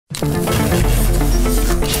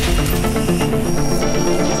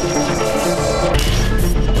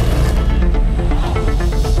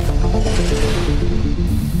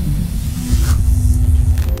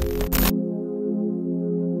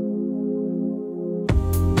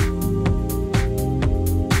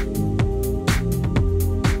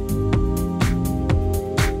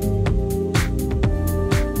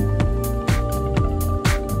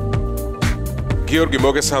გიორგი,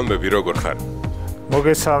 მოგესალმები, როგორ ხარ?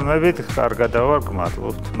 მოგესალმებით, კარგად ვარ,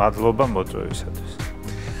 გმადლობთ. მადლობა მოწვევისათვის.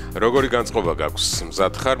 როგორი განწყობა გაქვს?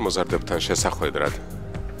 მზად ხარ მოზარდებთან შესახვედრად?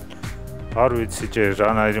 არ ვიცი, ჯერ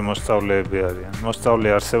რანაირი მოსწავლეები არიან. მოსწავლე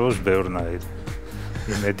არსებობს ბევრნაირი.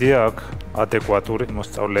 იმედია აქ ადეკვატური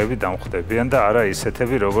მოსწავლეები დამხვდებიან და არა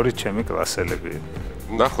ისეთები, როგორიც ჩემი კლასელები.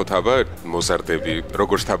 ნახოთ, აბა, მოზარდები,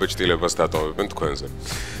 როგორ შთაბეჭდილებას დატოვებენ თქვენზე.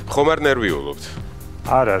 ხომ არ ნერვიულობთ?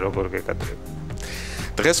 არა, როგორ გეკადრება.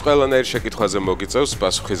 დღეს ყველანაირ შეკითხვაზე მოგიწევს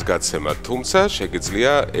პასუხის გაცემა, თუმცა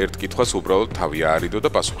შეგიძლია ერთ კითხვას უბრალოდ თავი აარიდო და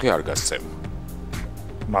პასუხი არ გასცემ.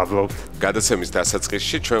 მადლობთ. გადაცემის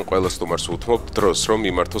დასაწყისში ჩვენ ყველა სტუმარს უთმობთ დროს, რომ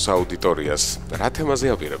მიმართოს აუდიტორიას. რა თემაზე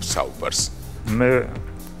აპირებს საუბარს? მე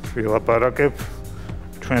ვილაპარაკებ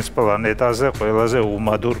ჩვენს პლანეტაზე ყველაზე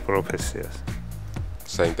უმადურ პროფესიას.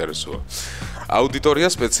 საინტერესოა. აუდიტორია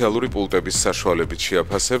სპეციალური პულტების საშუალებით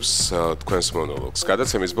შეაფასებს თქვენს მონოლოგს.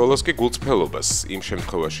 გადაცემის ბოლოს კი გულწრფელობას, იმ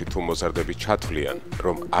შემთხვევაში თუ მოზარდები ჩათვლიან,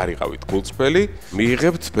 რომ არ იყავით გულწრფელი,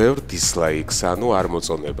 მიიღებთ ბევრ დისლაიქს, ანუ არ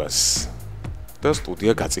მოწონებას და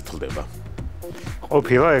სტუდია გაწითლდება.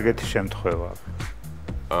 ყოფილა ეგეთი შემთხვევა.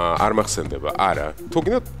 არ მახსენდება, არა. თუ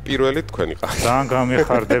გინდათ პირველი თქვენი ყავთ. ძალიან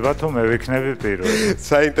გამიხარდება თუ მე ვიქნები პირველი.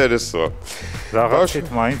 საინტერესოა. რაღაცით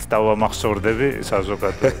მაინც დავამახსოვრდები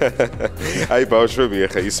საზოგადოებას. აი ბავშვები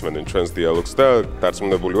ახლა ისმენენ ჩვენს დიალოგს და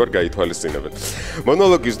დარწმუნებული ვარ გაითვალისწინებენ.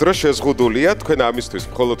 მონოლოგის დრო შეზღუდულია, თქვენ ამისთვის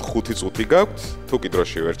მხოლოდ 5 წუთი გაქვთ. თუ კი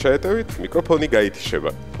დროში ვერ ჩაეტევით, მიკროფონი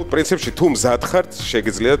გაითიშება. პრინციპში თუ მზად ხართ,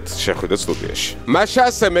 შეგიძლიათ შეხვიდეთ სტუდიაში.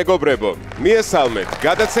 მაშასე მეგობრებო, მიესალმეთ.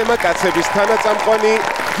 გადაცემა კაცების თანაწამყვანი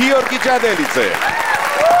გიორგი ჯანელიძე.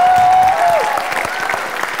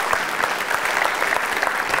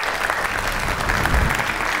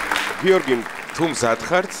 გიორგი, თუ მზად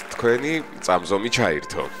ხართ, თქვენი წამზომი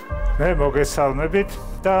ჩაირთო. მე მოგესალმებით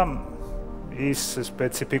და ის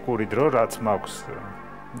სპეციფიკური დრო, რაც მაქვს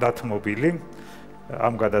დათმობილი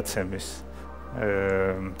ამ გადაცემის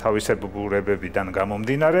თავისებურებებიდან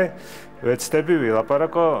გამომდინარე, ვეცდები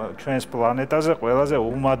ვილაპარაკო ჩვენს პლანეტაზე ყველაზე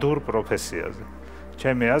უმადურ პროფესიაზე.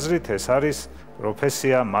 ჩემი აზრით ეს არის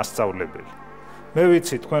პროფესია მასწავლებელი. მე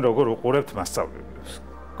ვიცი თქვენ როგორ უყურებთ მასწავლებლებს.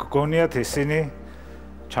 გგონიათ ისინი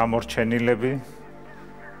ჩამორჩენილები,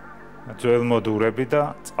 ძველმოდურები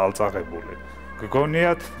და წყალწაღებულები.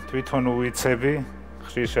 გგონიათ თვითონ უიცები,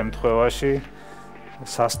 ხშირ შემთხვევაში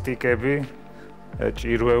სასტიკები,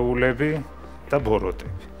 ჭირვეულები და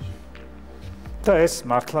ბოროტები. და ეს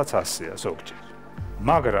მართლაც ასეა ზოგჯერ.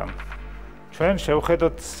 მაგრამ ჩვენ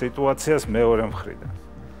შევხედოთ სიტუაციას მეორე მხრიდან.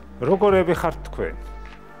 როგორები ხართ თქვენ?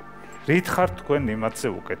 რით ხართ თქვენ იმათზე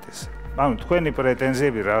უკეთესი? ანუ თქვენი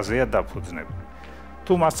პრეტენზიები რაზეა დაფუძნებული?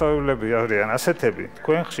 თუ მასწავლებლები არიან ასეთები,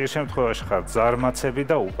 თქვენ ხშირ შემთხვევაში ხართ ზარმაცები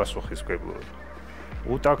და უპასუხისმგებლოები,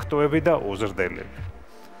 უტაქტოები და უზრდელები,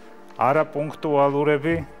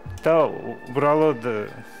 არაპუნქტუალურები და უბრალოდ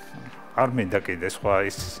არ მინდა კიდე სხვა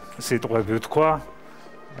ის სიტყვები ვთქვა,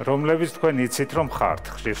 რომლებიც თქვენ იცით რომ ხართ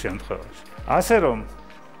ხშირ შემთხვევაში. ასე რომ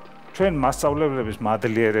ჩვენ მასწავლებლების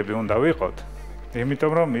მადლიერები უნდა ვიყოთ,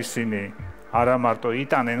 იმიტომ რომ ისინი არა მარტო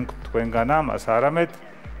იტანენ თქვენგან ამას, არამედ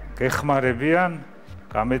გეხმარებიან,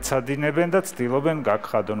 გამეცადინებენ და ცდილობენ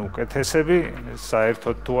გაგხადონ უკეთესები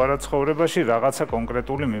საერთოდ თუ არა ცხოვრებაში რაღაცა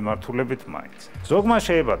კონკრეტული მიმართულებით მაინც. ზოგმა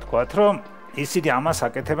შეიძლება თქვათ, რომ ისინი ამას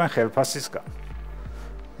აკეთებენ ხელფასის გამო.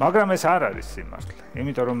 მაგრამ ეს არ არის სიმართლე,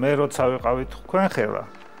 იმიტომ რომ მე როცა ვიყავი თქვენ ხელა,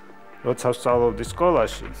 როცა ვსწავლობდი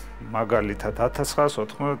სკოლაში, მაგალითად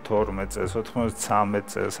 1992 წელს, 93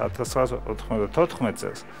 წელს, 1994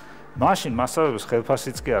 წელს, მაშინ მასწავლებლებს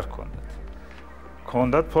ხელფასიც კი არ ჰქონდათ.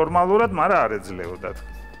 ჰქონდათ ფორმალურად, მაგრამ არ ეძლებოდათ.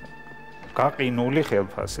 გაყინული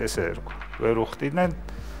ხელფასი, ესე ერქვა. ვერ უხდიდნენ,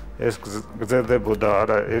 ეს გრძელდებოდა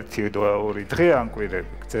არა 1-2 დღე ან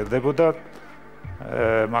კვირები, გრძელდებოდა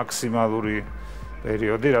მაქსიმალური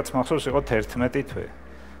პერიოდი, რაც მახსოვს იყო 11 თვე.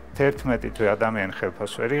 11 თვე ადამიანი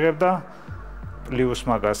ხელფასს ვერ იღებდა, პლუს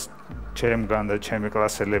მაგას ჩემგან და ჩემი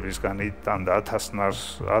კლასელებისგან იტანდა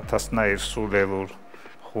 1000-ნაირ სულელურ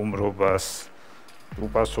ხუმრობას,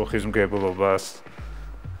 უპასუხისმგებლობას,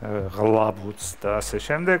 ღლაბუც და ასე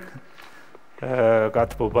შემდეგ.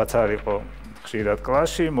 გათბობაც არ იყო ხშირად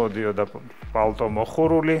კლასში, მოდიოდა პალტო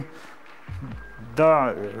მოხურული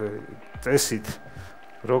და წესით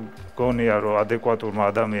რომ გონია რომ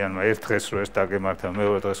ადეკვატურმა ადამიანმა ერთ დღეს რო ეს დაგემართა,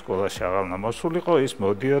 მეორე დღეს სკოლაში აღარნა მოსულიყო, ის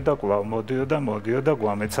მოდიოდა, კვლავ მოდიოდა,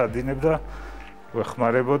 გვამეცადინებდა,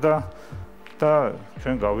 გვეხმარებოდა და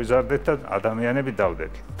ჩვენ გავიზარდეთ და ადამიანები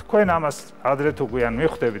დავდექით. თქვენ ამას ადრე თუ გვიან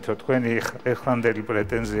მიხვდებით, რომ თქვენი ეხლანდელი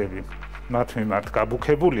პრეტენზიები მათ მიმართ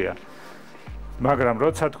გაბუქებულია, მაგრამ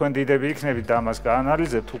როცა თქვენ დიდები იქნებით და ამას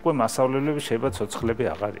გაანალიზებთ, უკვე მასწავლებლები შეიძლება ცოცხლები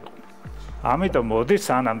აღარ იყვნენ. ამიტომ მოდი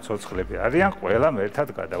სანამ ცოცხლები არიან, ყველამ ერთად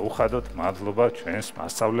გადაუხადოთ მადლობა ჩვენს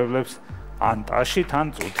მასწავლებლებს ან ტაშით, ან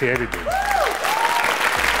წუთიერი დრო.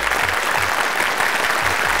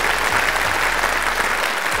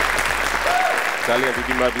 ძალიან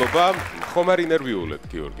დიდი მადლობა. ხომ არ ინერვიულებ,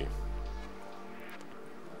 გიორგი?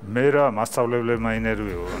 მე რა მასწავლებლებმა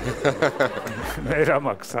ინერვიულა. მე რა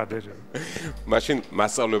მაქვს სადეჟო. მაშინ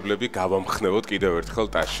მასწავლებლები გავამხნევოთ კიდევ ერთხელ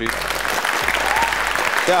ტაში.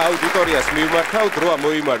 და აუდიტორიას მივმართავთ, რომ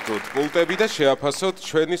მოიმართოთ პულტები და შეაფასოთ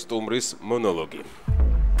ჩვენი სტუმრის მონოლოგი.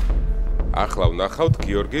 ახლა ვნახავთ,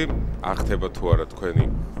 გიორგი, აღხდება თუ არა თქვენი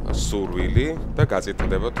სურვილი და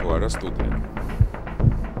გაწითლდება თუ არა სტუდია.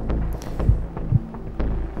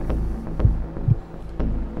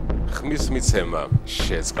 ხმის მიცემა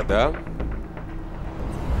შეწყდა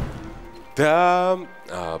და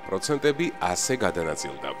პროცენტები ასე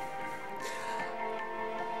გადანაწილდა.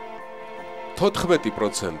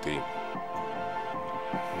 14%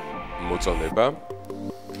 მოწონება.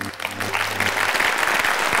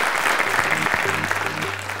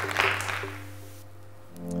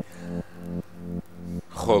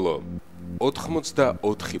 ხოლო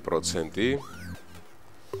 84%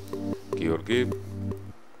 გიორგი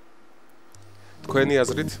თქვენი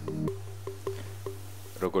აზრით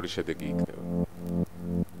როგორი შედეგი იქნება?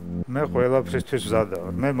 მე ყველაფრისთვის მზადა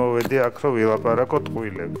ვარ. მე მოვედი აქ რომ ვილაპარაკო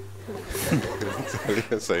ტყუილები.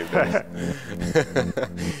 ძალიან საინტერესო.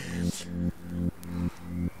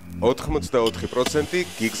 84%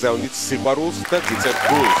 გიგზავნით სიყვარულს და გიწევთ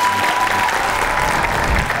გულს.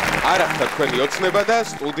 არ ახლა თქვენი ოცნება და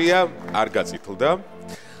სტუდია არ გაწითლდა.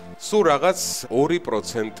 სულ რაღაც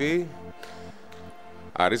 2%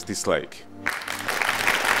 არის დისლაიკი.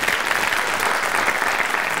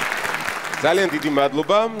 ძალიან დიდი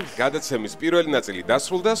მადლობა. გადაცემის პირველი ნაწილი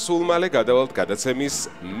დასრულდა, სულ მალე გადავალთ გადაცემის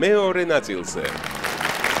მეორე ნაწილზე.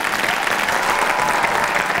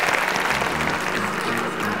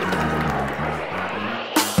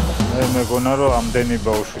 მე მეგონა რომ ამდენი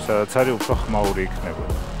ბავშვი სადაც არის უფრო ხმაური იქნება.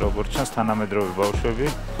 როგორც ჩანს თანამედროვე ბავშვები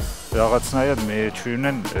რაღაცნაირად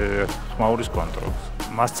მიეჩვივნენ ხმაურის კონტროლს.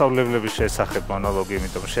 მასწავლებლების შესახებ მონოლოგი,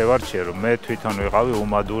 იმიტომ შევარჩიე რომ მე თვითონ ვიყავი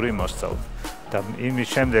უმადური მოსწავლე. და იმის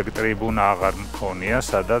შემდეგ ტრიბუნა აღარ მქონია,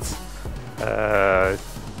 სადაც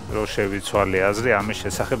რო შევიცვალე აზრი ამის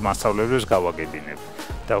შესახებ მასწავლებლებს გავაკეთინებ.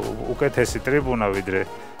 და უკეთესი ტრიბუნა ვიდრე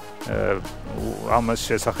ამას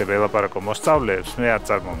შესახებ ელაპარაკო მოსწავლეებს მე არ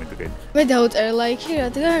წარმომიდგენი. მე დავუწერე ლაიქი,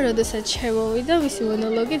 რადგან როდესაც შევოვიდა მისი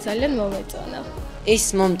მონოლოგი ძალიან მომეწონა. ის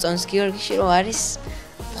მომწონს გიორგიში რომ არის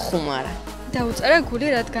ხუმარა. დავუწერე გული,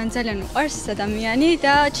 რადგან ძალიან უყვარს ადამიანი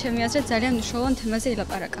და ჩემი აზრით ძალიან მნიშვნელოვან თემაზე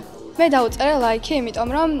ილაპარაკა. მე დავუწერე ლაიქი, იმიტომ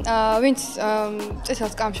რომ ვინც წითელ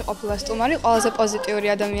სკამში ყოფილა სტუმარი, ყველაზე პოზიტიური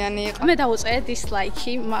ადამიანი იყო. მე დავუწერე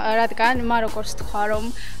დისლაიქი, რადგან მა როგორც თქვა რომ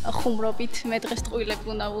ხუმრობით მე დღეს ტყუილები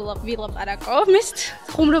უნდა ვილაპარაკო, მის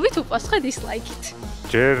ხუმრობით უპასუხე დისლაიქით.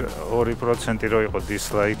 ჯერ 2% რო იყო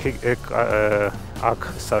დისლაიკი, აქ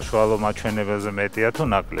საშუალო მაჩვენებელზე მეტია თუ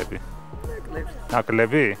ნაკლები?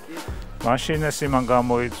 ნაკლები? მაშინ ეს იმან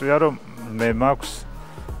გამოიწვია, რომ მე მაქვს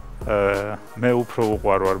მე უფრო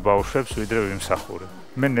უყვარ ვარ ბავშვებს, ვიდრე ვიმსახურებ.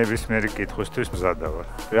 მე ნებისმიერი კითხვისთვის მზადა ვარ.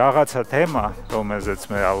 რაღაცა თემა, რომელზეც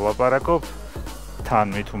მე ავლაპარაკობ, თან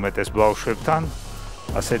მით უმეტეს ბავშვებთან,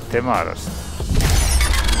 ასეთი თემა არ არსებობს.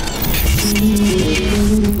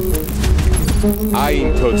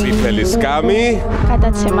 აინთო წითელი სკამი.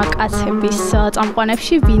 გადაცემა კაცების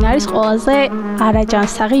წამყვანებში ვინ არის ყველაზე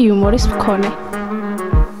არაჯანსაღი იუმორის მქონე?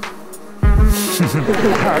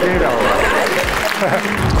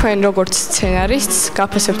 თქვენ როგორც სცენარისტს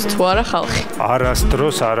გაფასებთ თუ არა ხალხი?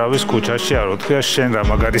 არასდროს არავის ქუჩაში არ უთქვია შენ რა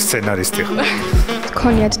მაგარი სცენარისტი ხარ.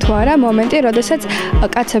 გქონიათ თუ არა მომენტი, როდესაც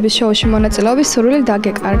კაცების შოუში მონაწილეობის სურვილი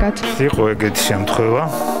დაგეკარგათ? იყო ეგეთი შემთხვევა?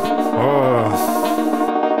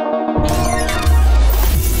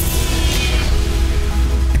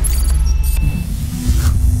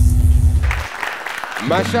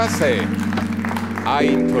 მაშასე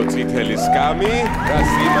აინთო წითელი სკამი და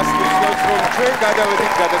იმას ნიშნავს, რომ ჩვენ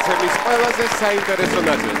გადავედით გადაცემის ყველაზე საინტერესო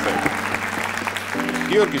ნაწილზე.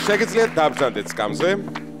 გიორგი, შეგიძლიათ დავბრძანდეთ სკამზე?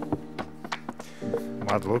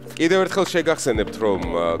 მადლობ. კიდევ ერთხელ შეგახსენებთ, რომ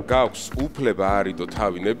გაქვს უფლება არიდო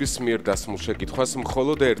თავი ნებისმიერ დასმულ შეკითხვას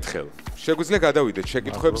მხოლოდ ერთხელ. შეგვიძლია გადავიდეთ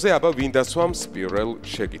შეკითხვებზე, აბა ვინ დასვამს პირველ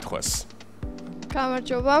შეკითხვას?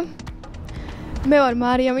 გამარჯობა. მე ვარ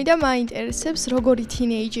მარიამი და მაინტერესებს, როგორი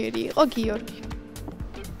თინეიჯერი იყო გიორგი.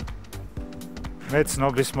 მე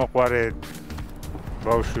ცნობის მოყვარე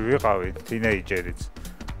ბავშვი ვიყავი, თინეიჯერიც.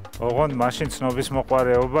 ოღონდ მაშინ ცნობის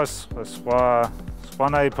მოყვარეობას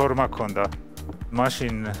სხვანაირი ფორმა ჰქონდა.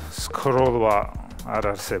 მაშინ სკროლვა არ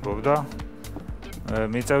არსებობდა.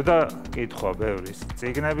 მიწევდა კითხვა ბევრი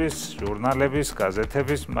წიგნების, ჟურნალების,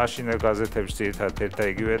 გაზეთების, მაშინ გაზეთებში ძირითადად ერთ და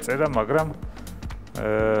იგივე წერა, მაგრამ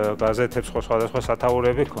გაზეთებს სხვადასხვა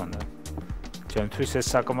სათაურები ჰქონდა. ჩემთვის ეს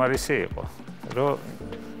საკმარისი იყო, რომ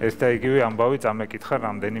ერთ და იგივე ამბავი წამეკითხა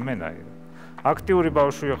რამდენიმენაირად. აქტიური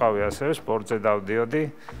ბავშვი ვიყავი ასევე სპორტზე დავდიოდი.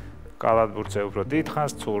 კალათბურთზე უფრო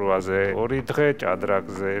დიდხანს, ცურვაზე 2 დღე,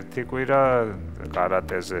 ჭადრაკზე 1 კვირა,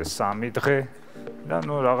 კარატეზე 3 დღე და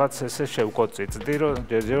ნუ რაღაც ესე შევკოციწდი, რომ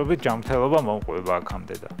ჯერჯერობით ჯანმრთელობა მომყვება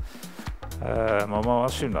აქამდე და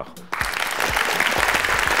მომავალში ვნახო.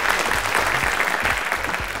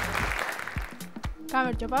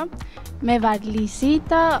 გამარჯობა. მე ვარ ლიზი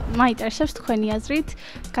და მაინტერესებს თქვენი აზრით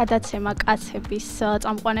გადაცემა კაცების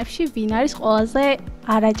წამყვანებში ვინ არის ყველაზე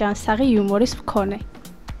არაჯანსაღი იუმორის მქონე?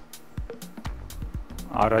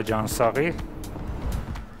 არაჯანსაღი?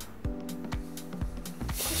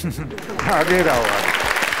 აგერავა.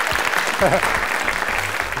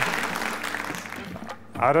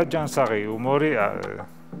 არაჯანსაღი იუმორი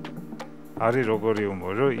არის როგორი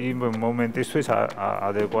იუმორი, რომ იმ მომენტისთვის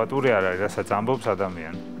ადეკვატური არ არის, რასაც ამბობს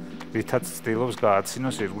ადამიანი. რითაც ცდილობს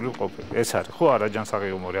გააცინოს ირგვლივ ყოფილი. ეს არის ხო არაჯანსაღი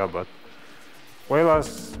იუმორი ალბათ. ყველას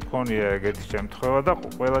მქონია ეგეთი შემთხვევა და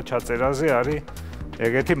ყველა ჩაწერაზე არის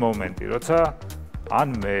ეგეთი მომენტი, როცა ან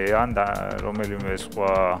მე, ან რომელიმე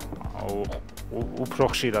სხვა უფრო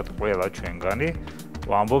ხშირად ყველა ჩვენგანი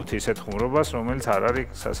ვამბობთ ისეთ ხუმრობას, რომელიც არ არის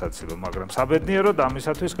სასაცილო, მაგრამ საბედნიეროდ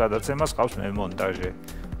ამისათვის გადაცემას ყავს მემონტაჟე,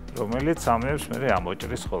 რომელიც ამებს მე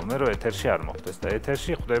ამოჭრის ხოლმე, რომ ეთერში არ მოხდეს და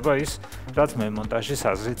ეთერში ხდება ის, რაც მემონტაჟის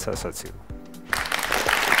აზრით სასაცილო.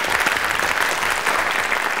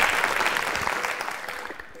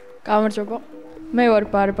 გამარჯობა. მე ვარ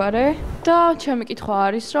ბარბარე და ჩემი კითხვა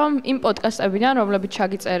არის, რომ იმ პოდკასტებიდან, რომლებიც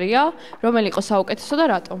ჩაგიწერია, რომელი იყო საუკეთესო და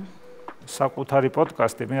რატომ? საკუთარი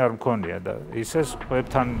პოდკასტი მე არ მქონია და ისე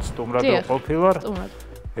სხვებთან სტუმრად ვყოფილვარ.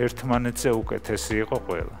 ერთმანეთზე უკეთესი იყო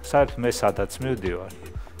ყველა. საერთოდ მე სადაც მივდივარ,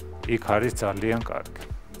 იქ არის ძალიან კარგი.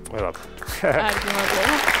 ყველაფერი. კარგი,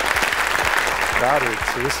 მადლობა. გარეთ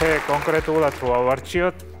ისე კონკრეტულად რო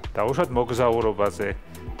ავარჩიოთ, დაუშვათ მოგზაურობაზე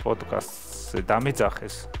პოდკასტზე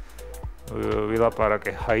დამიძახეს.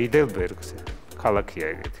 ვილაპარაკე ჰაიდელბერგზე, ქალაქია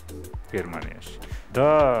ეგეთი, გერმანიაში. და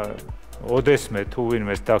ოდესმე თუ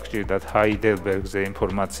ვინმეს დაგჭირდათ ჰაიდელბერგზე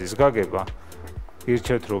ინფორმაციის გაგება,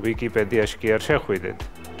 ირჩევთ რომ ვიკიპედიაში კი არ შეხვიდეთ,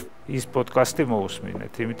 ის პოდკასტი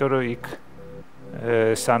მოусმინეთ, იმიტომ რომ იქ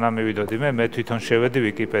სანამ მივიდოდი მე თვითონ შევედი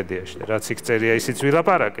ვიკიპედიაში და რაც იქ წერია ისიც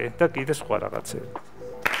ვილაპარაკე და კიდე სხვა რაღაცები.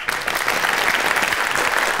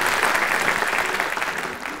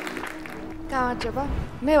 გამარჯობა.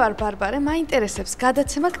 მე ვარ ბარბარე, მაინტერესებს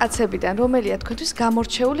გადაცემა კაცებიდან, რომელია თქვენთვის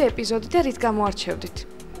გამორჩეული ეპიზოდი და რით გამოარჩევდით?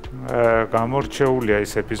 გამორჩეულია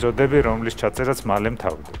ის ეპიზოდები, რომლის ჩაწერაც მალე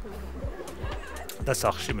მთავრდება. და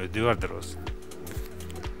სახლში მივდივარ დროზე.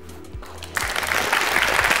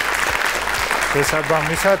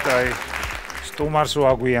 შესაბამისად, სტუმარს რო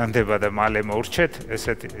აგვიანდება და მალე მოურჩეთ,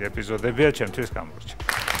 ესეთი ეპიზოდებია ჩემთვის გამორჩეული.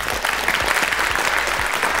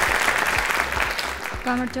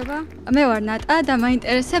 გამარჯობა. მე ვარ ნატა და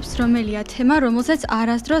მაინტერესებს რომელია თემა, რომელზეც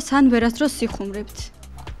არასდროს ან ვერასდროს სიხუმრებთ.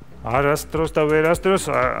 არასდროს და ვერასდროს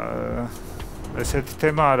ესეთი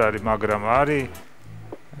თემა არ არის, მაგრამ არის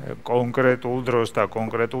კონკრეტულ დროს და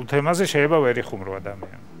კონკრეტულ თემაზე შეიძლება ვერ იხუმრო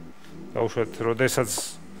ადამიანი. დაუშვათ, როდესაც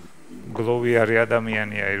გლოვიარი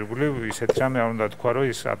ადამიანია ირგვლივ, ისეთ რამე არ უნდა თქვა, რომ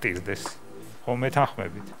ის ატირდეს. ხომ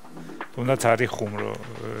ეთანხმებით. თუნდაც არის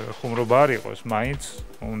ხუმრობა არ იყოს, მაინც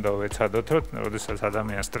უნდა ვეცადოთ, რომ როდესაც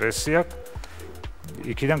ადამიანს სტრესი აქვს,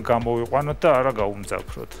 იქიდან გამოვიყვანოთ და არა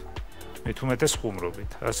გაუმძაფროთ. მით უმეტეს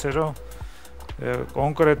ხუმრობით. ასე რომ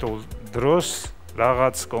კონკრეტულ დროს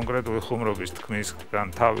რაღაც კონკრეტული ხუმრობის თქმისგან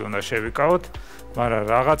თავი უნდა შევიკავოთ, მაგრამ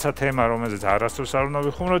რაღაცა თემა, რომელზეც არასდროს არ უნდა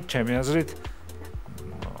ვიხუმროთ, ჩემი აზრით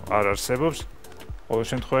არ არსებობს. ყოველ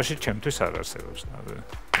შემთხვევაში ჩემთვის არ არსებობს.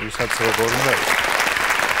 ვისაც როგორ უნდა იყოს.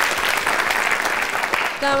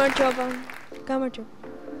 გამარჯობა.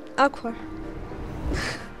 აქ ვარ.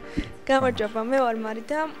 გამარჯობა, მე ვარ მარი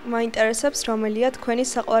და მაინტერესებს რომელია თქვენი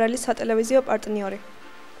საყვარელი სატელევიზიო პარტნიორი.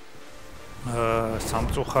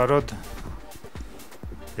 სამწუხაროდ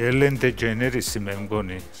ელენ დეჯენერისი მე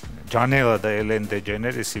მგონი, ჯანელა და ელენ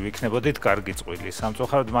დეჯენერისი ვიქნებოდით კარგი წყვილი.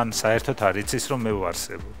 სამწუხაროდ მან საერთოდ არ იცის რომ მე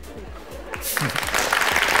ვარსებ.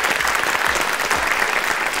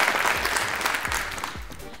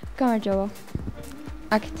 გამარჯობა.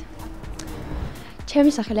 აქეთ.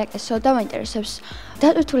 ჩემი სახელი აკესო და მაინტერესებს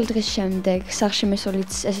დატვირთული დღის შემდეგ სახლში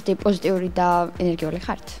მესულიც ესეთი პოზიტიური და ენერგიული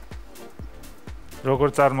ხართ?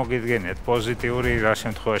 როგორ წარმოგიდგენიათ პოზიტიური რა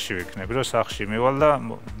შემთხვევაში ვიქნები, რომ სახლში მივალ და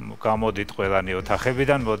გამოდით ყველანი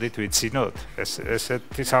ოთახებიდან, მოდით ვიცინოთ.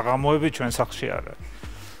 ესეთი საღამოები ჩვენ სახლში არ არის.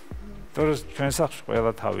 თორე ჩვენ სახლში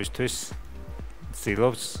ყველა თავისთვის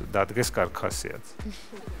ცდილობს დადგეს კარგ ხასიათს.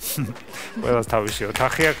 ყველას თავისი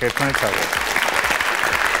ოთახი აქვს, ერთმანეთს არ აქვს.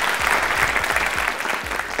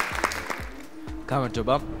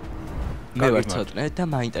 გამარჯობა. მე ვარ ცოტნე და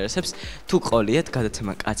მაინტერესებს თუ ყოლიათ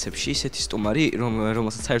გადაცემა კაცებში ისეთი სტუმარი,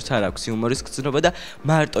 რომელსაც საერთოდ არ აქვს იუმორის გრძნობა და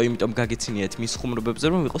მარტო იმიტომ გაგიცინიათ მის ხუმრობებზე,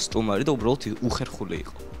 რომ იყოს სტუმარი და უბრალოდ უხერხული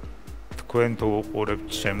იყო. თქვენ თუ უყურებთ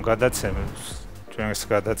ჩემ გადაცემებს, ჩვენს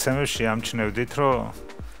გადაცემებს შეამჩნევდით, რომ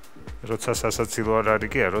როცა სასაცილო არ არის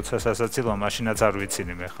კი არა, როცა სასაცილოა, მაშინაც არ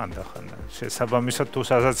ვიცინი მე ხანდახან. შესაბამისად თუ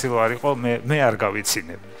სასაცილო არ იყო, მე არ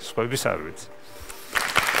გავიცინებ, სხვაების არ ვიცი.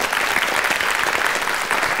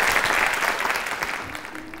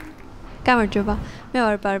 გამარჯობა. მე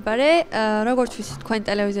ვარ ბარბარე. როგორც ვიცით, თქვენ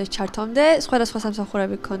ტელევიზიაში ჩართომდე, სხვადასხვა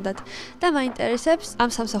სამსახურები გქონდათ და მაინტერესებს ამ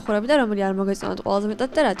სამსახურებიდან რომელი არ მოგეწონათ ყველაზე მეტად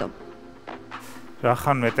და რატომ?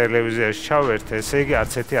 რახან მე ტელევიზიაში ჩავერთ, ესე იგი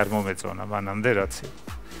არც ერთი არ მომეწონა მანამდე რაც იყო.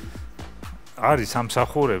 არის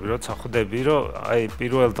სამსახურები, როცა ხვდები, რომ აი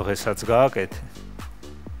პირველ დღესაც გააკეთე.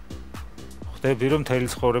 ხვდები, რომ მთელი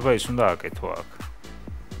ცხოვრება ის უნდა აკეთო აქ.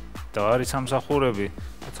 და არის სამსახურები,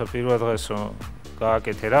 როცა პირველ დღეს რომ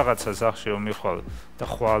გააკეთე რაღაცა სახში რომ მიხვალ და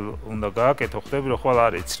ხვალ უნდა გააკეთო, ხვდები რომ ხვალ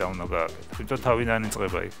არ იცი რა უნდა გააკეთო. თვითონ თავიდან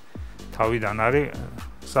იწყება იქ. თავიდან არის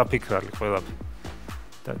საფიქრალი ყველაფერი.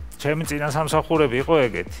 და ჩემი წინა სამსახურები იყო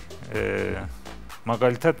ეგეთი.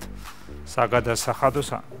 მაგალითად საგადასახადო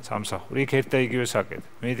სამსახური. იქ ერთ და იგივე საკეთე.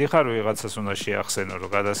 მიდიხარ ვიღაცას უნდა შეახსენო რომ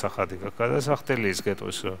გადასახადი გაქვს, გადასახდელი ის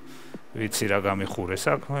გეტყვის რომ ვიცი რა გამიხურე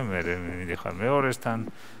საქმე, მე მიდიხარ მეორესთან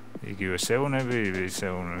იგივე სეუნები,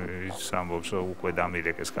 ის ამბობს რომ უკვე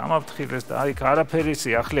დამირეკეს გამაფრთხილეს და აი არაფერი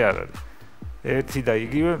სიახლე არ არის. ერთი და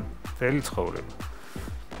იგივე მთელი ცხოვრება.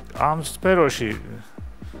 ამ სფეროში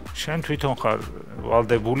შენ თვითონ ხარ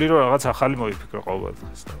ვალდებული რომ რაღაც ახალი მოიფიქრო ყოველ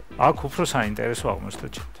დღეს. აქ უფრო საინტერესო აღმოჩნდა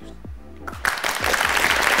ჩემთვის.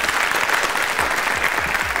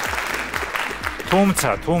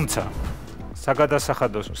 თუმცა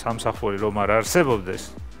საგადასახადო სამსახური რომ არ არსებობდეს,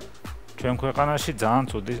 ჩვენ ქვეყანაში ძალიან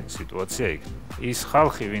ცუდი სიტუაცია იქნება. ის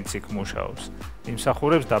ხალხი, ვინც იქ მუშაობს,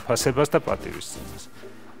 იმსახურებს დაფასებას და პატივისცემას.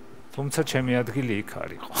 თუმცა ჩემი ადგილი იქ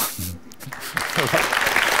არ იყო.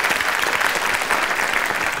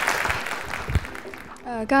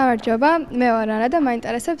 გამარჯობა, მე ვარ ანა და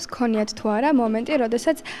მაინტერესებს გქონიათ თუ არა მომენტი,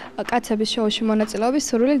 როდესაც კაცების შოუში მონაწილეობის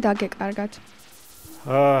სურვილი დაგეკარგათ.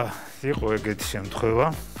 იყო ეგეთი შემთხვევა.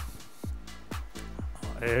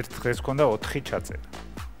 ერთ დღეს მქონდა 4 ჩაწერა.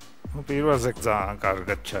 პირველზე ძალიან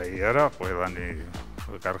კარგად ჩაიარა, ყველანი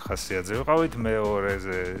კარგ ხასიათზე ვიყავით,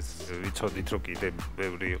 მეორეზე ვიცოდით რომ კიდე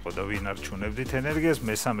ბევრი იყო და ვინ არჩუნებდით ენერგიას,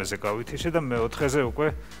 მესამეზე გავითიშე და მეოთხეზე უკვე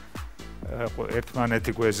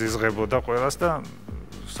ერთმანეთი გვეზიზღებოდა ყველას და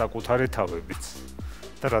საკუთარი თავებიც.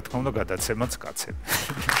 და რა თქმა უნდა გადაცემაც კაცები.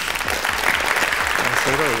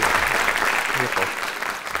 ასე რომ იყო.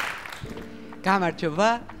 გამარჯობა.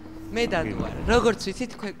 მე დადო ვარ. როგორც ვიცით,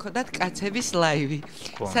 თქვენ გქონდათ კაცების ლაივი,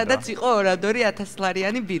 სადაც იყო ორადორი 1000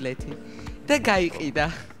 ლარიანი ბილეთი და გაიყიდა.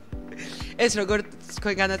 ეს როგორც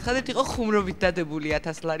თქვენ განაცხადეთ, იყო ხუმრობით დადებული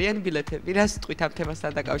 1000 ლარიანი ბილეთები. რას თქვით ამ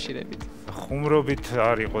თემასთან დაკავშირებით? ხუმრობით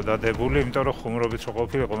არ იყო დადებული, იმიტომ რომ ხუმრობით რო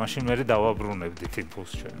ყოფილიყო, მაშინ მე დავაბრუნებდით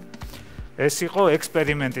იმპულს ჩვენ. ეს იყო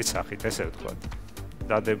ექსპერიმენტის სახით, ესე ვთქვათ.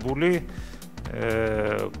 დადებული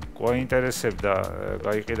გვაინტერესებდა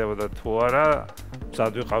გაიყიდებოდა თუ არა,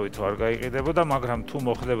 მზად ვიყავით თუ არ გაიყიდებოდა, მაგრამ თუ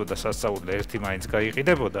მოხდებოდა სასწაულზე ერთი მაინც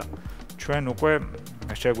გაიყიდებოდა, ჩვენ უკვე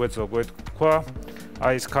შეგვეძლო გვეთქვა,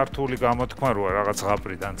 აი ეს ქართული გამოთქმა როა რაღაც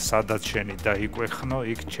ღაპრიდან, სადაც შენი დაიკვეხნო,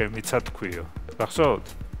 იქ ჩემიცა თქვიო. გახსოვთ?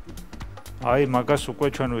 აი მაგას უკვე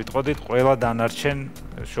ჩვენ ვიტყოდით ყველა დანარჩენ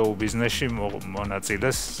შოუ ბიზნესში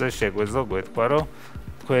მონაწილეს შეგვეძლო გვეთქვა, რომ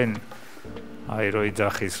თქვენ აი რო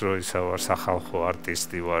იძახის რო ისა ვარ სახალხო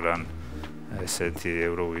არტისტი ვარ ან ესეთი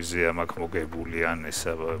ევროვიზია მაქვს მოგებული ან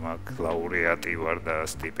ესა მაქვს ლაურეატი ვარ და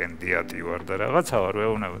სტიპენდიატი ვარ და რაღაცა ვარ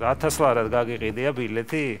ვეუბნებოდა 1000 ლარად გაგიყიდია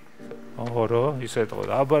ბილეთი? ოღო ისე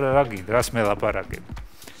ეთქოდა აბა რა გიდრას მე ლაპარაკებ.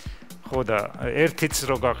 ხო და ერთიც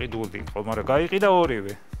რო გაყიდული იყო, მაგრამ გაიყიდა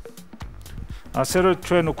ორივე. ასე რომ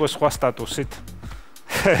ჩვენ უკვე სხვა სტატუსით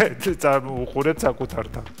უყურეთ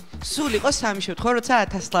საკუთართან. სულ იყო სამი შემთხვევა, როცა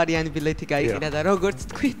 1000 ლარიანი ბილეთი გაიყიდა და როგორც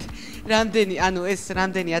თქვით, რამდენი, ანუ ეს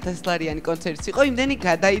რამდენი 1000 ლარიანი კონცერტი იყო, იმდენი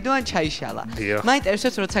გადაიდო ან ჩაიშალა.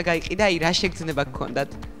 მაინტერესებს, როცა გაიყიდა, აი რა შეგრძნება გქონდათ?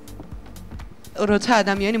 როცა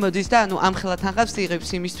ადამიანი მოდის და ანუ ამხელად ანღავს იღებს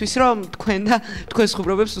იმისთვის, რომ თქვენ და თქვენს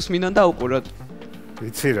ხუმრობებს უსმინონ და უყუროთ.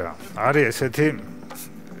 ვიცი რა, არის ესეთი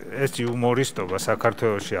ეს იუმორისტობა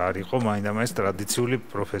საქართველოში არ იყო მაინდა-მაინც ტრადიციული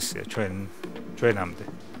პროფესია ჩვენამდე.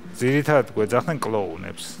 ძირითადად გვეძახდნენ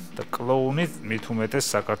კლოუნებს და კლოუნი მით უმეტეს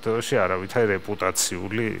საქართველოში არავითარი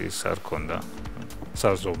რეპუტაციული ის არ ქონდა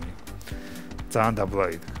საზომი. ძალიან დაბლა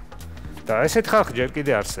იდგა. და ესეთ ხალხი ჯერ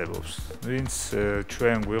კიდე არსებობს, ვინც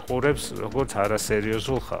ჩვენ გვიყურებს როგორც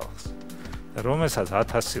არასერიოზულ ხალხს. რომელსაც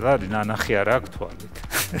 1000 ლარი ნანახი არ აქვს თვალით.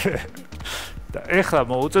 და ეხლა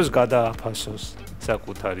მოუწევს გადააფასოს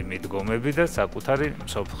საკუთარი მიდგომები და საკუთარი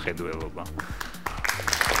მსოფლმხედველობა.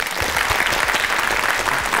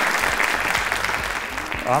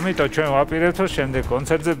 ამიტომ ჩვენ ვაპირებთ, რომ შემდეგ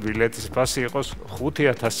კონცერტზე ბილეთის ფასი იყოს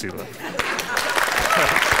 5000 ლარი.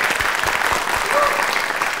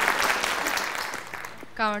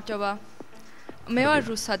 გამარჯობა. მე ვარ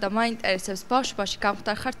რუსა და მაინტერესებს ბავშვობაში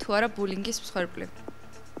გამხდარ ხარ თუ არა ბულინგის მსხვერპლი?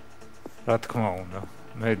 რა თქმა უნდა.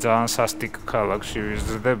 მე ძალიან სასტიკ ქალაქში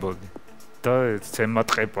ვიზრდებოდი და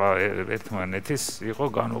ცემატყეპა ერთმანეთის იყო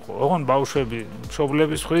განუყო. ოღონდ ბავშვები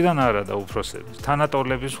მშობლების მხრიდან არა და უფროსების,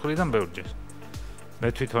 თანატოლების მხრიდან ბევრჯერ. მე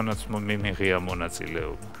თვითონაც მიმიღია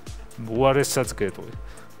მონაწილეობა. უარესსაც გეტყვი.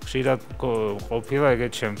 ხშირად ყოფილა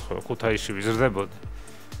ეგეთ შემთხვევა, ქუთაისში ვიზრდებოდი.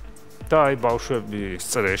 და აი ბავშვების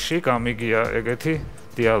წრეში გამიგია ეგეთი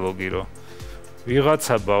დიალოგი, რომ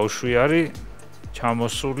ვიღაცა ბავშვი არის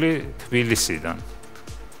ჩამოსული თბილისიდან.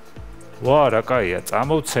 ვა, რა კაია,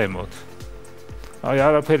 წამოვცემოთ. აი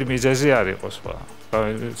არაფერი მიზეზი არ იყო სხვა.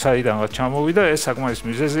 საიდანაც ჩამოვიდა, ეს საკმარის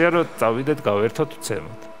მიზეზია, რომ წავიდეთ გავერთოთ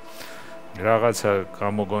ვცემოთ. რაღაცა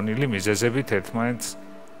გამოგონილი მიზეზებით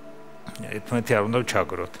ერთმანეთი არ უნდა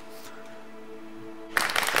ჩაგროთ.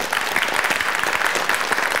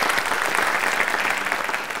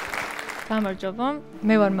 გამარჯობა,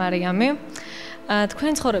 მე ვარ მარიამი.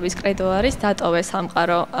 თქვენი ცხოვრების კრედო არის დატოვე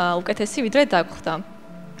სამყარო უკეთესი ვიდრე დაგხვდა.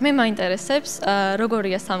 მე მაინტერესებს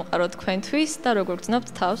როგორია სამყარო თქვენთვის და როგორ გრძნობთ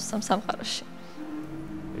თავს ამ სამყაროში.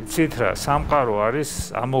 იცით რა, სამყარო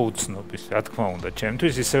არის ამოუცნობის, რა თქმა უნდა,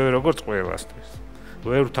 ჩემთვის ისევე როგორც ყველასთვის.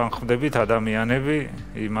 ვერ ვთანხმდებით ადამიანები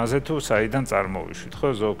იმაზე თუ საიდან წარმოვიშვით, ხო,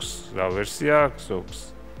 ზოგს რა ვერსია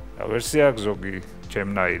აქვს, ზოგი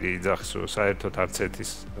ჩემნაირი იძახის, რომ საერთოდ არც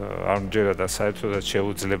ერთის არ მჯერა და საერთოდაც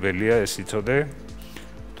შეუძლებელია ეს იცოდე,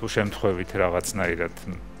 თუ შემთხვევით რაღაცნაირად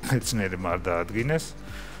მეცნიერებმა არ დაადგინეს.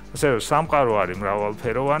 ასე რომ სამყარო არის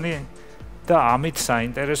მრავალფეროვანი და ამით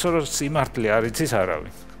საინტერესო, რომ სიმართლე არ იცის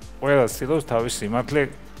არავინ. ყველა ცდილობს თავის სიმართლე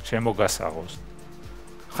შემოგასაღოს.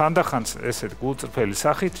 ხანდახან ესეთ გულწრფელი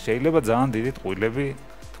სახით შეიძლება ძალიან დიდი ტყუილები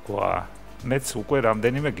თქვა. მეც უკვე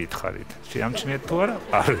რამდენიმე გითხარით. შეამჩნიეთ თუ არა?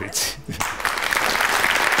 არ ვიცი.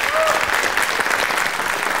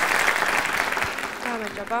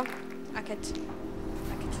 გამარჯობა. აქეთ.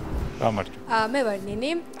 გამარჯობა. მე ვარ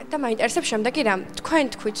ნინი და მაინტერესებს შემდეგი რამ. თქვენ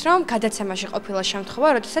თქვით, რომ გადაცემაში ყოფილა შემთხვევა,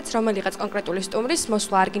 როდესაც რომელიღაც კონკრეტული სტუმრის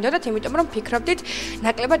მოსვლა არ გინდოდათ, იმიტომ რომ ფიქრობდით,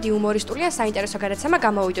 ნაკლებად იუმორისტული ან საინტერესო გადაცემა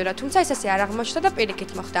გამოვიდოდა, თუმცა ეს ასე არ აღმოჩნდა და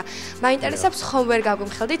პირიქით მოხდა. მაინტერესებს ხომ ვერ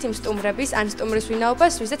გაგვიმხელდით იმ სტუმრების ან სტუმრის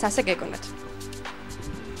ვინაობას, ვიზეც ასე გეგონათ.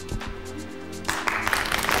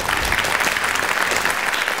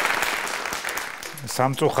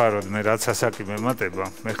 სამწუხაროდ მე რაც ასაკი მემატება,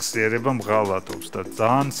 მე ხსიერება მღალატობს და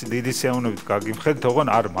ძალიან დიდი სიამოვნებით გაგიმხედით, ოღონ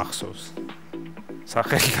არ მახსოვს.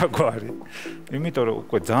 სახელი და გვარი. იმიტომ რომ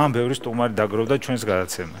უკვე ძალიან ბევრი სტუმარი დაგროვდა ჩვენს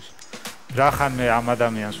გადაცემაში. რახან მე ამ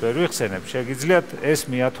ადამიანს ვერ ვიხსენებ, შეგიძლიათ ეს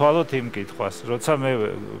მიათვალოთ იმ კითხვას, როცა მე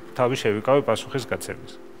თავი შევიკავე პასუხის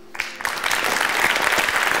გაცემის.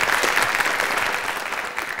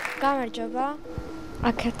 გამარჯობა.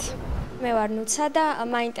 აქეთ. მე ვარ ნუცა და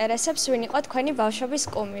მაინტერესებს ვინ იყო თქვენი ბავშვობის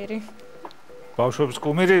კუმირი. ბავშვობის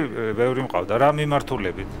კუმირი ბევრი მყავდა, რა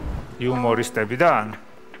მიმართულებით? იუმორისტებიდან?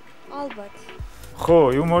 ალბათ.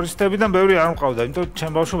 ხო, იუმორისტებიდან ბევრი არ მყავდა, იმიტომ რომ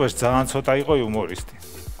ჩემ ბავშვობაში ძალიან ცოტა იყო იუმორისტი.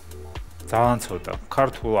 ძალიან ცოტა.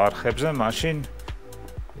 ქართულ არხებზე მაშინ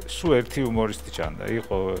სულ ერთი იუმორისტი ჩანდა.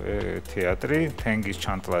 იყო თეატრი, თენგიზ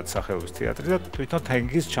ჩანდლაძის სახელობის თეატრი და თვითონ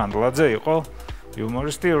თენგიზ ჩანდლაძე იყო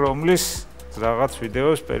იუმორისტი, რომლის რაღაც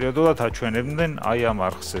ვიდეოს პერიოდულად აჩვენებდნენ აი ამ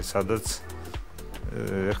არხზე, სადაც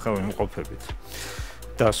ეხლა ვიმყოფებით.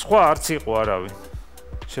 და სხვა არც იყო არავინ.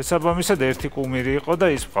 შესაბამისად ერთი კუმირი იყო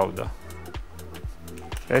და ის მყავდა.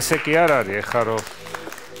 ესე კი არ არის, ეხლა რომ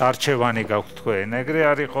არჩევანი გაქვთ თქვენ, ეგრე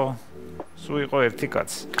არ იყო, სულ იყო ერთი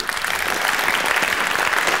კაცი.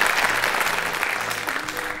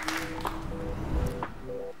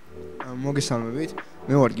 მოგესალმებით.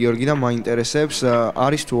 მე ვარ გიორგი და მაინტერესებს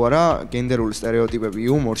არის თუ არა გენდერული სტერეოტიპები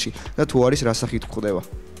იუმორში და თუ არის რასახით გვხდება.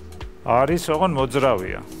 არის, ოღონ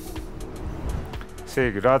მოძრავია. ესე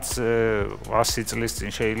იგი, რაც 100 წლის წინ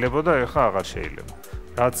შეიძლება და ეხლა აღარ შეიძლება.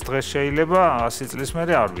 რაც დღეს შეიძლება, 100 წლის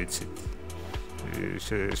მერე არ ვიცი.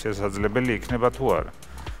 შესაძლებელი იქნება თუ არა.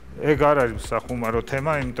 ეგ არ არის სახუმარო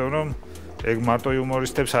თემა, იმიტომ რომ ეგ მარტო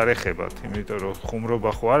იუმორისტებს არ ეხებათ, იმიტომ რომ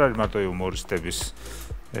ხუმრობა ხო არ არის მარტო იუმორისტების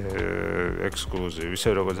ექსკლუზივი, ისე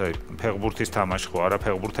როგორც აი ფეხბურთის თამაში ხო არა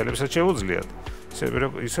ფეხბურთელებსაც შეუძლიათ.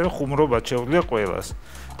 ისე რომ ხუმრობა შეუძლია ყველას.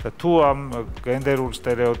 და თუ ამ გენდერულ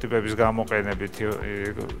სტერეოტიპების გამოყენებით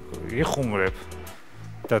იხუმრებ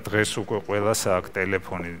და დღეს უკვე ყველას აქვს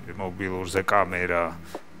ტელეფონი, მობილურზე კამერა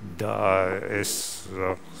და ეს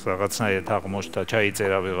რაღაცნაირად აღმოჩნდა,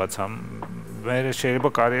 ჩაიწერა ვიღაცამ, მე შეიძლება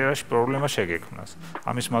კარიერაში პრობლემა შეგექმნას.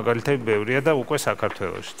 ამის მაგალითები ბევრია და უკვე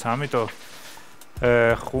საქართველოშიც. ამიტომ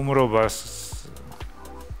ხუმრობას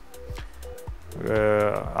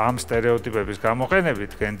ამ სტერეოტიპების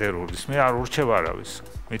გამოყენებით გენდერულის მე არ ურჩევ არავის.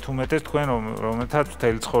 მით უმეტეს თქვენ რომელთაც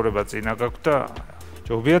მთელი ცხოვრება წინა გაქვთ და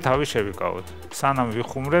ჯობია თავი შევიკავოთ. სანამ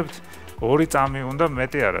ვიხუმრებთ, 2 წამი უნდა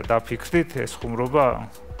მეტი არა დაფიქრდით, ეს ხუმრობა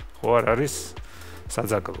ხო არ არის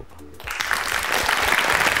საძაგლობა.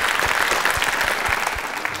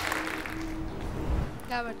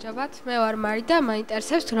 გამარჯობათ, მე ვარ მარი და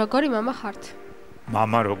მაინტერესებს თუ როგორი მამა ხართ.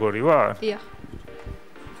 მამა როგორი ვარ? დიახ.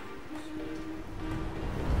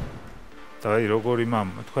 და როგორი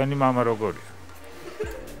მამა? თქვენი მამა როგორია?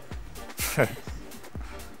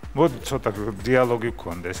 მოდი ცოტა დიალოგი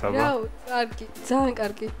გქონდეს, აბა. რა, კარგი, ძალიან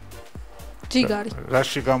კარგი. ჯიგარი.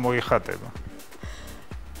 რაში გამოიხატება?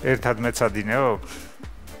 ერთად მეცადინეო?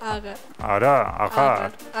 აღარ. არა,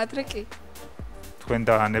 ახარ. ადრე კი. თქვენ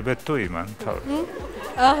დაანებეთ თუ იმან თავი?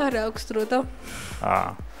 აღარ აქვს დრო და.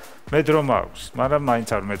 მე დრო მაქვს, მაგრამ მაინც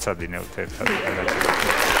არ მეცადინევთ ერთად.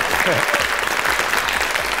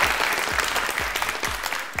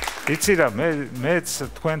 იცი რა, მეც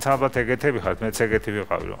თქვენც ალბათ ეგეთები ხართ, მეც ეგეთი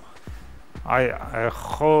ვიყავი რომ აი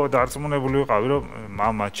ხო დარწმუნებული ვიყავი რომ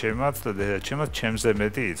მამა ჩემაც და დედა ჩემაც ჩემზე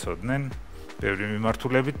მეტი იცოდნენ ბევრი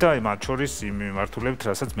მიმართულებით და მათ შორის იმ მიმართულებით,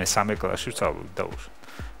 რასაც მე-3 კლასში ვსწავლობდი და უშ.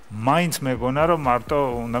 მაინც მეგონა რომ მარტო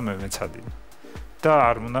უნდა მეცადინე. და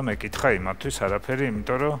არ უნდა მეკითხა იმათთვის არაფერი,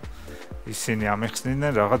 იმიტომ რომ ისინი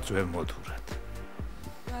ამეხსნიდნენ რაღაც ძველ მოდურად.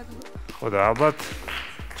 ხო და ალბათ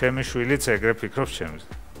ჩემი შვილიც ეგრე ფიქრობს ჩემზე.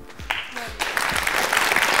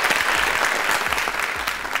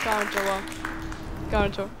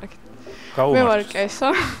 გამარჯობა. მე ვარ კესო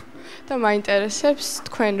და მაინტერესებს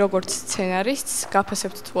თქვენ როგორც სცენარისტს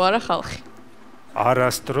გაფასებთ თუ არა ხალხი.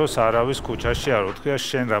 არასდროს არავის ქუჩაში არ უთქვია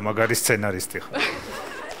შენ რა მაგარი სცენარისტი ხარ.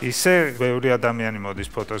 ისე ბევრი ადამიანი მოდის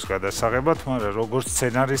ფოტოს გადასაღებად, მაგრამ როგორც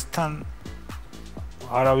სცენარისტთან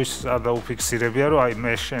არავის არ დაუფიქსირებია, რომ აი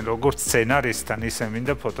მე შენ როგორც სცენარისტთან ისე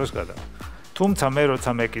მინდა ფოტოს გადავ. თუმცა მე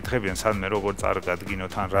როცა მეკითხებიან სადმე როგორ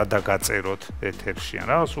წარგადგინოთ ან რა დაგაწეროთ ეთერში ან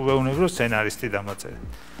რაღაც უვეუბნებრო სცენარისტი დამაწერეთ.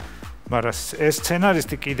 მაგრამ ეს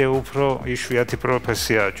სცენარისტი კიდევ უფრო იშვიათი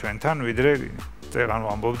პროფესიაა ჩვენთან, ვიდრე წეგან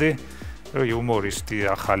ვამბობდი, რომ იუმორისტი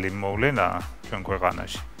ახალი მოვლენა ჩვენ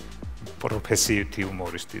ქვეყანაში. პროფესიით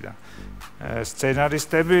იუმორისტი და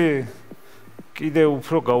სცენარისტები კიდევ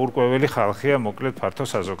უფრო გაურკვეველი ხალხია, მოკლედ ფართო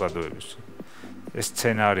საზოგადოების. ეს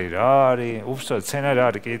სცენარი რა არის? უბრალოდ სცენარი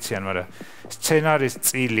არის კი იციან, მაგრამ სცენარის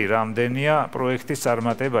წილი რამდენია პროექტის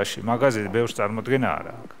წარმატებაში, მაგაზე ბევრს წარმოდგენა არ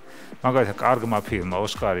აქვს. მაგალითად, კარგმა ფილმმა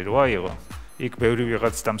ოსკარი რო აიღო, იქ ბევრი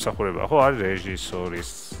ვიღაც დამსახურება, ხო, არის რეჟისორის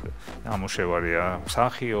ნამუშევარია,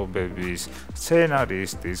 მსახიობების,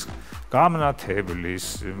 სცენარისტის, გამნათებლის,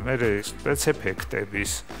 მერე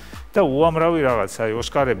სპეცეფექტების და უამრავი რაღაც, აი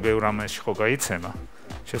ოსკარები ბევრ ამაში ხო გაიცემა.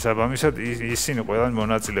 შესაბამისად ისინი ყველანი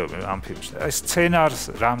მონაწილეობენ ამ ფილმში. აი სცენარს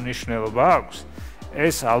რა მნიშვნელობა აქვს?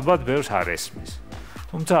 ეს ალბათ ბევრს არ ესმის.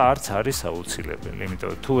 თუმცა არც არის აუცილებელი,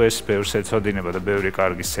 იმიტომ თუ ეს ბევრს ეცოდინება და ბევრი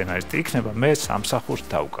კარგი სცენარისტი იქნება, მე სამსახურს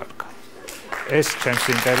დავკარგა. ეს ჩემს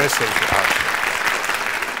ინტერესებში არის.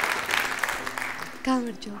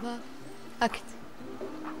 გამარჯობა. აქეთ.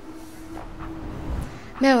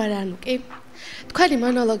 მე ვარ ანუკი. თქვენი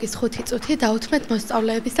მონოლოგის 5 წუთი დაუთმეთ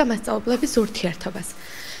მოსწავლეების და მასწავლებლების ურთიერთობას.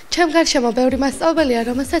 ჩემ გარშემო ბევრი მასწავლებელია,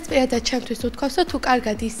 რომელსაც პირადად ჩემთვის უთქვას, თუ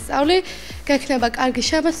კარგად ისწავლი, გექნება კარგი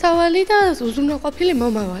შემოსავალი და უზრუნველყოფილი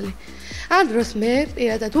მომავალი. ამ დროს მე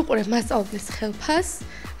პირადად უყურებ მასწავლებლის ხელფასს,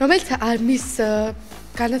 რომელიც არ მის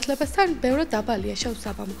განათლებასთან ბევრად დაბალია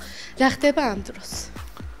შეუსაბამო. რა ხდება ამ დროს?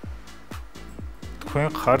 თქვენ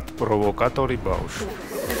ხართ პროვოკატორი ბავშვი.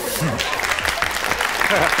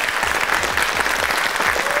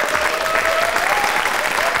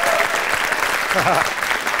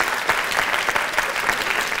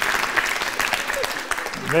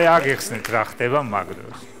 მე აგიხსნით რა ხდება მაგ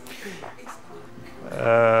დროს.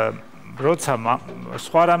 როცა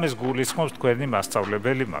სხვა რამეს გულისხმობს თქვენი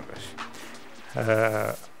მასწავლებელი მაგაში.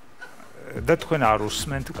 და თქვენ არ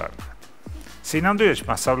უსმენთ კარგად. სინამდვილეში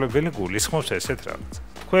მასწავლებელი გულისხმობს ესეთ რაღაც.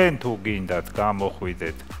 თქვენ თუ გინდათ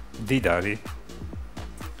გამოხვიდეთ მდიდარი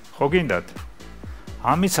ხო გინდათ?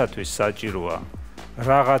 ამისათვის საჭიროა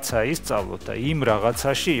რაღაცა ისწავლოთ და იმ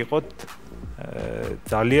რაღაცაში იყოთ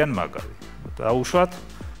ძალიან მაგარი. დაუშვათ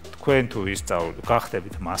თქვენ თუ ისწავლოთ,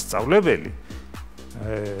 გახდებით მასწავლებელი,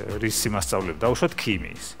 რისი მასწავლებელი, დაუშვათ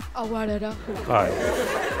ქიმიის. აუ არა. აი.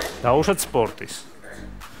 დაუშვათ სპორტის.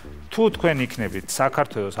 თუ თქვენ იქნებით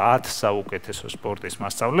საქართველოს 10 საუკეთესო სპორტის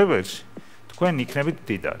მასწავლებელში, თქვენ იქნებით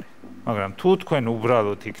მდიდარი. მაგრამ თუ თქვენ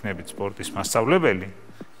უბრალოდ იქნებით სპორტის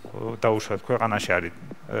მასწავლებელი, დაუშვათ ქვეყანაში არის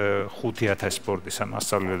 5000 სპორტის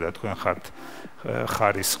მასწავლებელი და თქვენ ხართ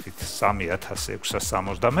ხარისხით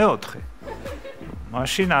 3664,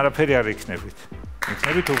 მაშინ არაფერი არ იქნებით.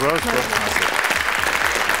 იქნებით უბრალოდ სპორტის მასწავლებელი.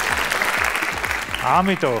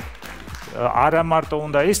 ამიტომ არა მარტო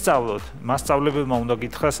უნდა ისწავლოთ, მასწავლებელმა უნდა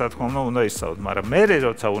გითხრას, რა თქმა უნდა, უნდა ისწავლოთ, მაგრამ მე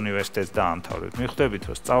როცა უნივერსიტეტს დაამთავრებ, მიხვდებით,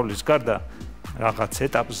 რომ სწავლის გარდა რაღაც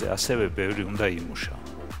ეტაპზე ასევე ბევრი უნდა იმუშაო.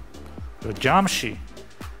 რომ ჯამში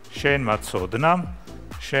შენმა ცოდნამ,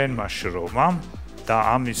 შენმა შრომამ და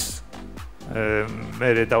ამის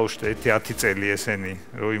მერე დაუშვეთ 10 წელი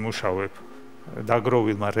ესენი რომ იმუშავებ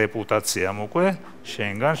დაგროვილმა რეპუტაციამ უკვე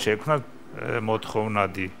შენგან შექმნა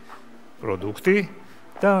მოთხოვნადი პროდუქტი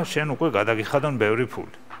და შენ უკვე გადაგიხადონ ბევრი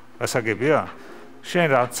ფული. გასაგებია? შენ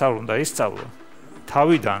რაც არ უნდა ისწავლო,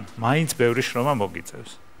 თავიდან მაინც ბევრი შრომა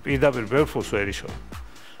მოგიწევს. პირდაპირ ბევრ ფულს ვერ იშოვ.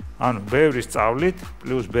 ანუ ბევრი სწავლით,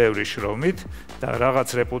 პლუს ბევრი შრომით და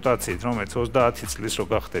რაღაც რეპუტაციით, რომელიც 30 წლის რო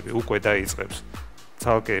გახდები, უკვე დაიწყებს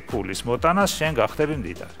ცალკე ფულის მოტანას, შენ გახდები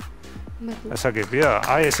მდიდარი. გასაგებია?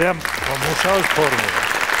 აი ესეა მუშაობის ფორმულა.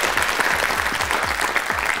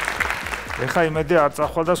 ეხა იმედი არ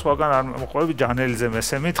წახვალ და სხვაგან არ მოყვები ჯანელიძე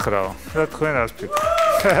მესე მითხრაო. და თქვენ რას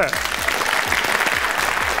ფიქრობთ?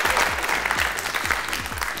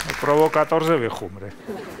 პროვოკატორზე ვიხუმრე.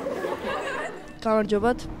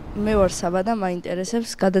 გამარჯობათ, მე ვარ საბა და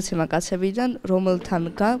მაინტერესებს გადაცემა კაცებიდან,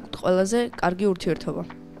 რომელთან გაქვთ ყველაზე კარგი ურთიერთობა.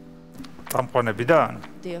 წამყვანებიდან?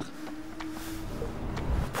 დიახ.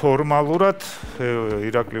 ფორმალურად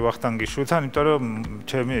ირაკლი ვახტანგიშვილთან, იმიტომ რომ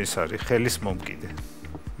ჩემი ის არის ხელის მომკიდე.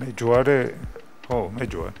 მეჯوارე, ხო,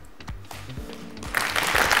 მეჯوارე.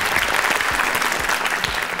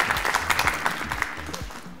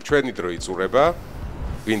 ჩვენი დრო იწურება.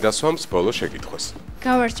 ვინ დასვამს ბოლო შეკითხვას?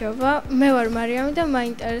 გამარჯობა, მე ვარ მარიამი და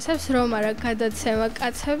მაინტერესებს რომ არა გადაცემა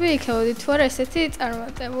კაცები იქნებოდი თუ არა ესეთი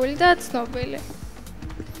წარმატებული და ცნობილი.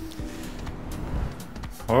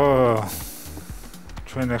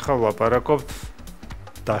 ჩვენ ახლა ვლაპარაკობთ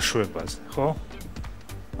დაშვებაზე, ხო?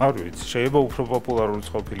 არ ვიცი, შეიძლება უფრო პოპულარულიც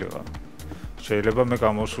ყოფილიყო. შეიძლება მე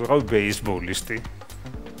გამოსულიყავი ბეისბოლისტი,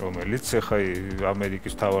 რომელიც ახლა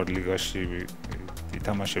ამერიკის მთავარ ლიგაში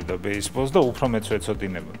ითამაშებდა ბეისბოლს და უფრო მეც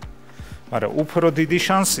ეცოდინებოდა. მაგრამ უფრო დიდი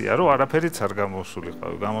შანსია, რომ არაფერიც არ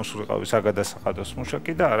გამოსულიყავი. გამოსულიყავი საგადასახადოს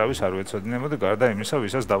მუშაკი და არავის არ ეცოდინებოდა გარდა იმისა,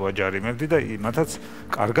 ვისაც დავაჯარიმებდი და იმათაც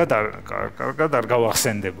კარგად არ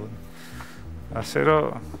გავახსენდებოდი. ასე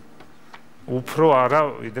რომ უფრო არა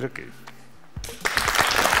ვიდრე კი.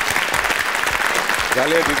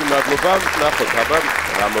 ძალიან დიდი მადლობა. ნახოთ აბა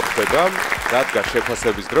რა მოხდება. რადგან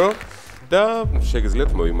შეფასების დრო და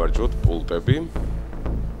შეგიძლიათ მოიმარჯვოთ პულტები.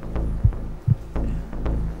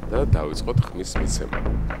 და დავიწყოთ ხმის მიცემა.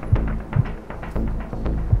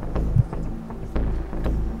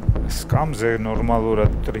 სკამზე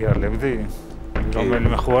ნორმალურად ტრიალებდი,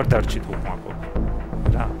 რომელიმე ხო არ დარჩით უკმაყოფ.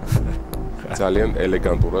 რა. ძალიან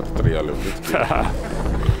ელეგანტურად ტრიალებდით.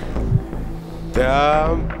 და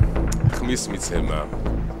ხმის მიცემა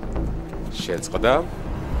შეწყდა.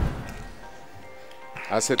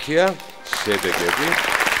 ასეთია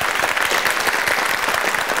შედეგები.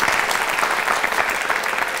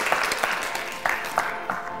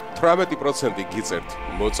 პროგრამით 18% გიწერთ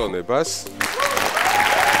მოწონებას.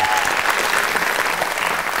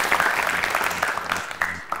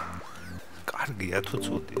 კარგია თუ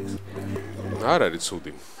ცუდი. არ არის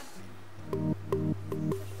ცუდი.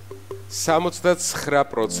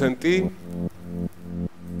 69%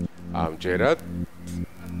 ამჯერად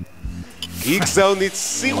გიგზავნით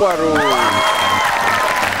სიყვარულს.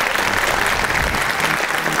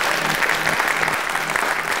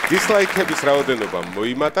 დისლაიქების რაოდენობა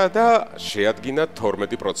მოიმატა და შეადგინა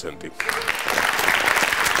 12%.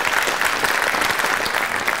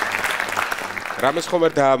 რამეს ხომ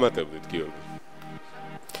არ დაამატებდით, გიორგი?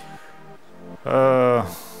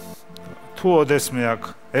 თუ ოდესმე აქ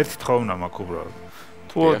ერთი თხოვნა მაქვს უბრალოდ.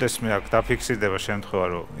 თუ ოდესმე აქ დაფიქსირდება შემთხვევა,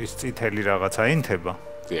 რომ ის წითელი რაღაცა ინთება.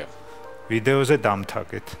 დიახ. ვიდეოზე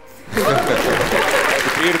დამთაგეთ.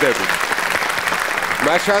 პირდები.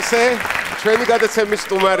 მაშასე ჩვენი გადაცემის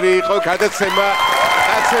სტუმარი იყო გადაცემა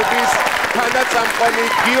კაცების თანაწამყვანი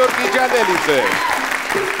გიორგი ჯანელიძე.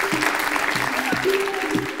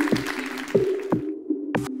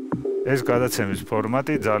 ეს გადაცემის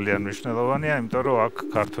ფორმატი ძალიან მნიშვნელოვანია, იმიტომ რომ აქ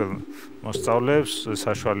ქართველ მოსწავლეებს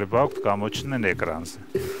საშუალება აქვთ გამოჩნდნენ ეკრანზე.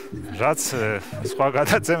 რაც სხვა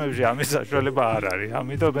გადაცემებში ამის საშუალება არ არის,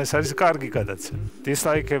 ამიტომ ეს არის კარგი გადაცემა.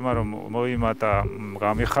 დისლაიქებმა რომ მოიმატა,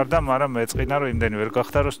 გამიხარდა, მაგრამ მეწყინა რომ იმდენი ვერ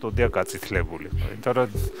გახდა რომ სტუდია გაწითლებული. იმიტომ რომ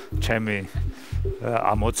ჩემი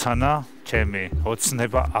ამოცანა, ჩემი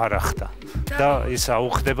ოცნება არ ახდა. და ის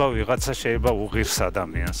აუხდება ვიღაცა შეიძლება უღირს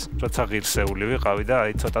ადამიანს. როცა ღირსეული ვიყავი და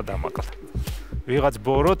აი ცოტა დამაკლა. ვიღაც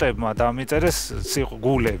ბოროტებმა დამიწერეს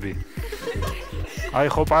გულები. აი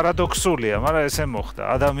ხო პარადოქსულია, მაგრამ ესე მოხდა.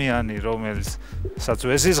 ადამიანი, რომელსაც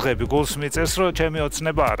ვეზიზღები, გულს მიწერს, რომ ჩემი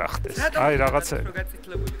ოცნება არ ახდეს. აი რაღაცა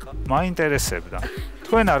მაინტერესებდა.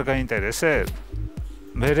 თქვენ არ გაინტერესებთ?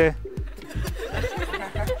 მერე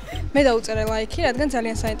მე დაუწერე ლაიქი, რადგან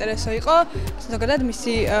ძალიან საინტერესო იყო ზოგადად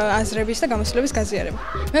მისი აზრების და გამოსვლების გაზიარება.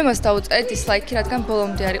 მე მას დაუწერე დისლაიქი, რადგან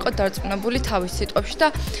ბოლომდე არ იყო დარწმუნებული თავის სიტყვებში და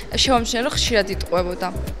შევამჩნიე, რომ ხშირად იტყუებოდა.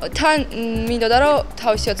 თან მინდოდა, რომ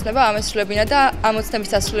თავისი ოცნება ამესრულებინა და ამ ოცნების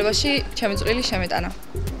დასრულებაში ჩემი წვლილი შემეტანა.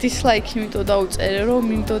 დისლაიქი მინდოდა დაუწერე, რომ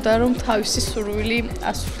მინდოდა, რომ თავისი სურვილი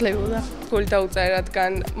ასრულებოდა. გული დაუწერე,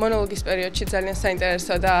 რადგან მონოლოგის პერიოდში ძალიან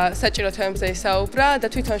საინტერესო და საჭირო თემებზე ისაუბრა და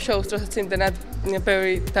თვითონ შოუს დროსაც იმდენად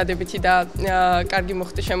ბევრი დადებითი და კარგი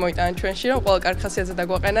მოხდი შემოიტანა ჩვენში, რომ ყველა კარგ ხასიათზე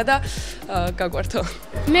დაგვაყენა და გაგვართო.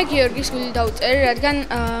 მე გიორგის გული დაუწერე, რადგან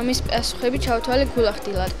მის პასუხები ჩავთვალე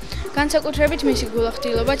გულახდილად. განსაკუთრებით მისი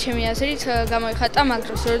გულახდილობა ჩემი აზრით გამოიხატა მაგ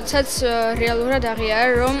დროს, როდესაც რეალურად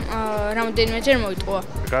აღიარა, რომ რამოდენიმეჯერ მოიტყუა.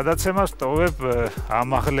 გადაცემას ტოვებ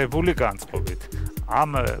ამაღლებული განწყობით.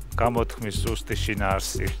 ამ გამოთქმის ზუსტი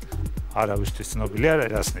შინაარსი არავისთვის ცნობილი არ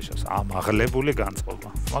არის, ნიშნავს ამაღლებული განწყობა.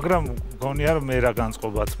 მაგრამ მგონია რომ მე რა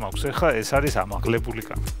განწყობაც მაქვს, ეხლა ეს არის ამაღლებული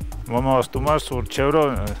განწყობა. მომავალ სტუმარს ურჩევ, რომ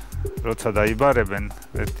როცა დაიბარებენ,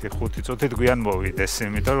 1-5 წუთით გვიან მოვიდეს,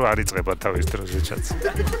 იმიტომ რომ არ იწყება თავის დროზე ჩაც.